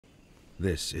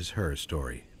This is her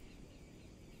story.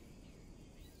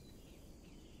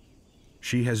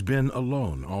 She has been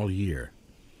alone all year,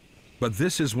 but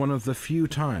this is one of the few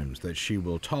times that she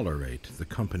will tolerate the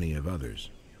company of others.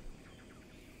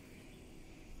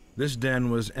 This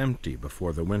den was empty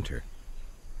before the winter,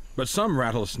 but some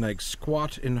rattlesnakes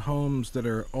squat in homes that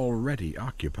are already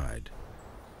occupied.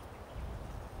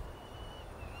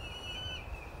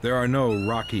 There are no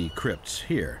rocky crypts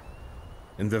here,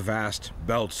 in the vast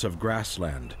belts of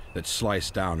grassland that slice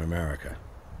down America.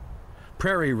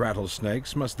 Prairie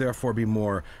rattlesnakes must therefore be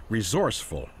more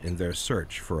resourceful in their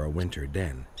search for a winter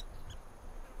den.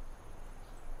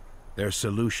 Their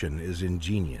solution is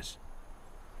ingenious.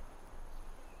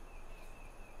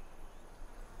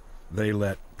 They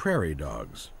let prairie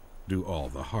dogs do all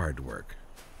the hard work.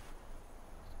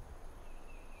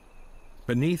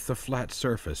 Beneath the flat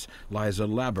surface lies a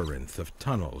labyrinth of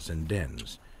tunnels and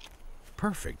dens,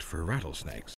 perfect for rattlesnakes.